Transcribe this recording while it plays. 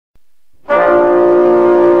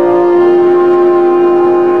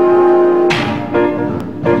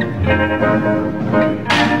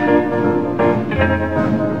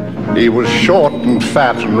He was short and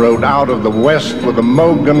fat and rode out of the west with a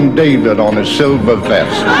Mogan David on his silver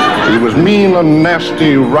vest. He was mean and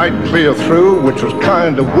nasty right clear through, which was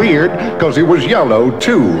kind of weird because he was yellow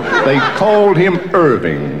too. They called him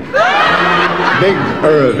Irving. Big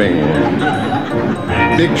Irving.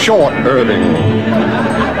 Big short Irving.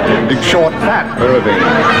 Big short fat Irving.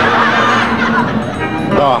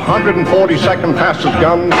 The 142nd fastest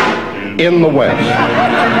gun in the West.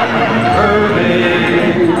 Irving.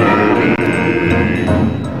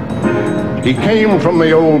 He came from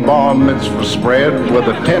the old bar mitzvah spread with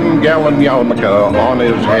a 10-gallon yarmulke on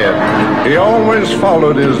his head. He always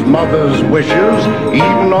followed his mother's wishes.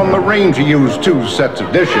 Even on the range he used 2 sets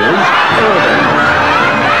of dishes. Irving.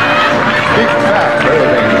 Big fat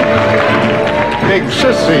Irving. Big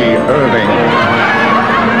sissy Irving.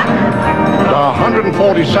 The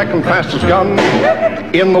 142nd fastest gun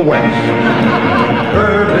in the West.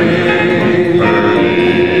 Irving.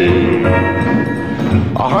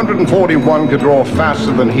 141 could draw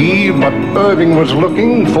faster than he, but Irving was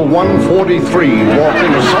looking for 143, walked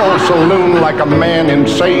in a Soul Saloon like a man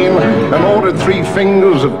insane, and ordered 3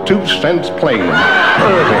 fingers of 2 cents plain.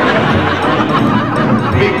 Irving.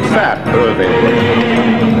 Big fat Irving.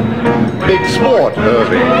 Big sport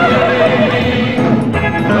Irving.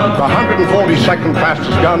 The 142nd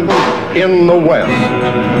fastest gun in the West.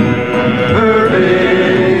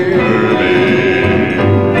 Irving.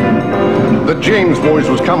 The James boys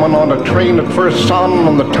was coming on a train at first sun,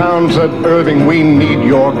 and the town said, Irving, we need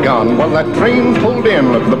your gun. Well, that train pulled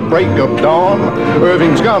in at the break of dawn.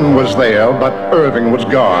 Irving's gun was there, but Irving was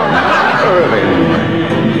gone. Irving.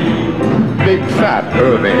 Big fat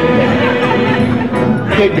Irving.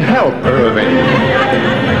 Big help Irving.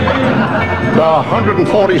 The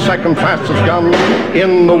 142nd fastest gun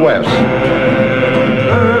in the West.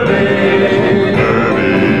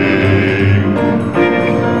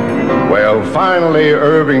 Well, finally,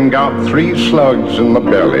 Irving got 3 slugs in the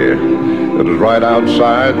belly. It was right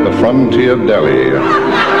outside the Frontier Deli.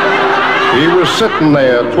 He was sitting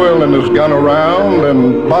there twirling his gun around,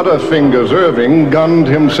 and Butterfingers Irving gunned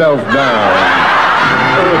himself down.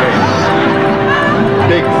 Irving.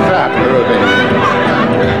 Big fat Irving.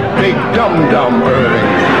 Big dum-dum Irving.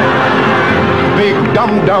 Big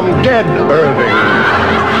dum-dum dead Irving.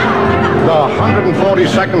 The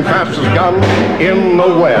 142nd fastest gun in the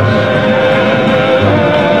West.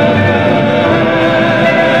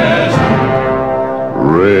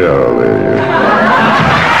 Real.